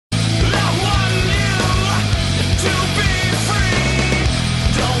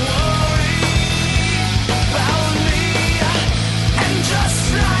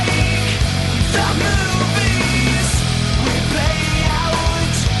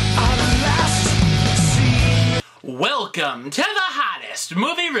Welcome to the hottest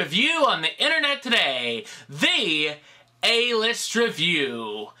movie review on the internet today, the A-List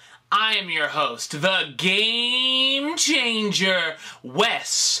Review. I am your host, the Game Changer,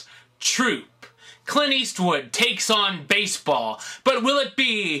 Wes Troop. Clint Eastwood takes on baseball, but will it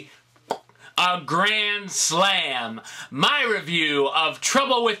be a grand slam? My review of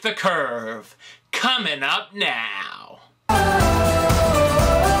Trouble with the Curve, coming up now.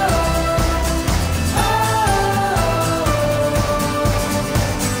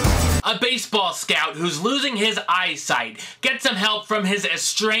 A baseball scout who's losing his eyesight gets some help from his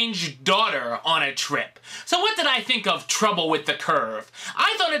estranged daughter on a trip. So what did I think of Trouble with the Curve?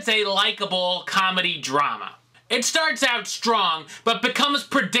 I thought it's a likable comedy drama. It starts out strong, but becomes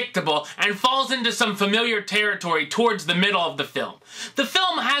predictable and falls into some familiar territory towards the middle of the film. The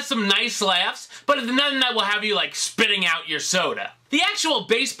film has some nice laughs, but it's nothing that will have you like spitting out your soda. The actual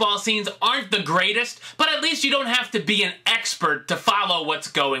baseball scenes aren't the greatest, but at least you don't have to be an expert to follow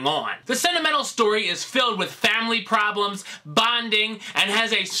what's going on. The sentimental story is filled with family problems, bonding, and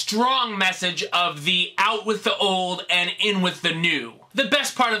has a strong message of the out with the old and in with the new. The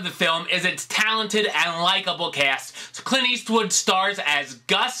best part of the film is its talented and likable cast. So Clint Eastwood stars as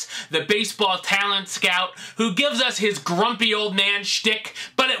Gus, the baseball talent scout, who gives us his grumpy old man shtick,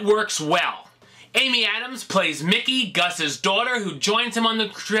 but it works well. Amy Adams plays Mickey, Gus's daughter, who joins him on the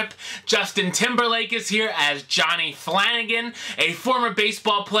trip. Justin Timberlake is here as Johnny Flanagan, a former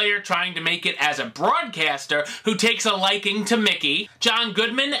baseball player trying to make it as a broadcaster who takes a liking to Mickey. John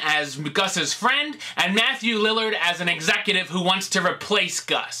Goodman as Gus's friend, and Matthew Lillard as an executive who wants to replace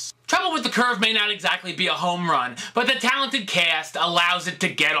Gus. Trouble with the Curve may not exactly be a home run, but the talented cast allows it to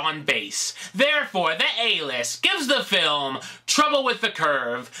get on base. Therefore, the A-List gives the film Trouble with the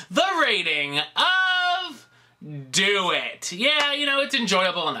Curve the rating of do it. Yeah, you know, it's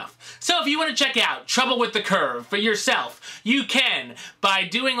enjoyable enough. So if you want to check out Trouble with the Curve for yourself, you can by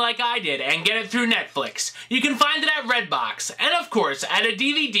doing like I did and get it through Netflix. You can find it at Redbox, and of course at a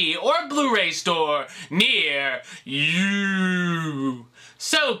DVD or Blu-ray store near you.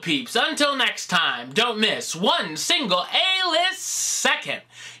 So peeps, until next time, don't miss one single A-List second.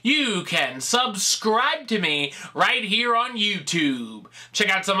 You can subscribe to me right here on YouTube. Check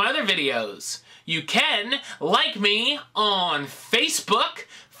out some other videos. You can like me on Facebook,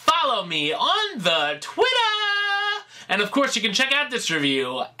 follow me on the Twitter, and of course you can check out this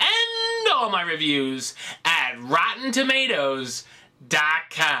review and all my reviews at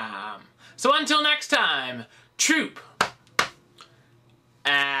RottenTomatoes.com. So until next time, Troop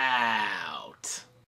out.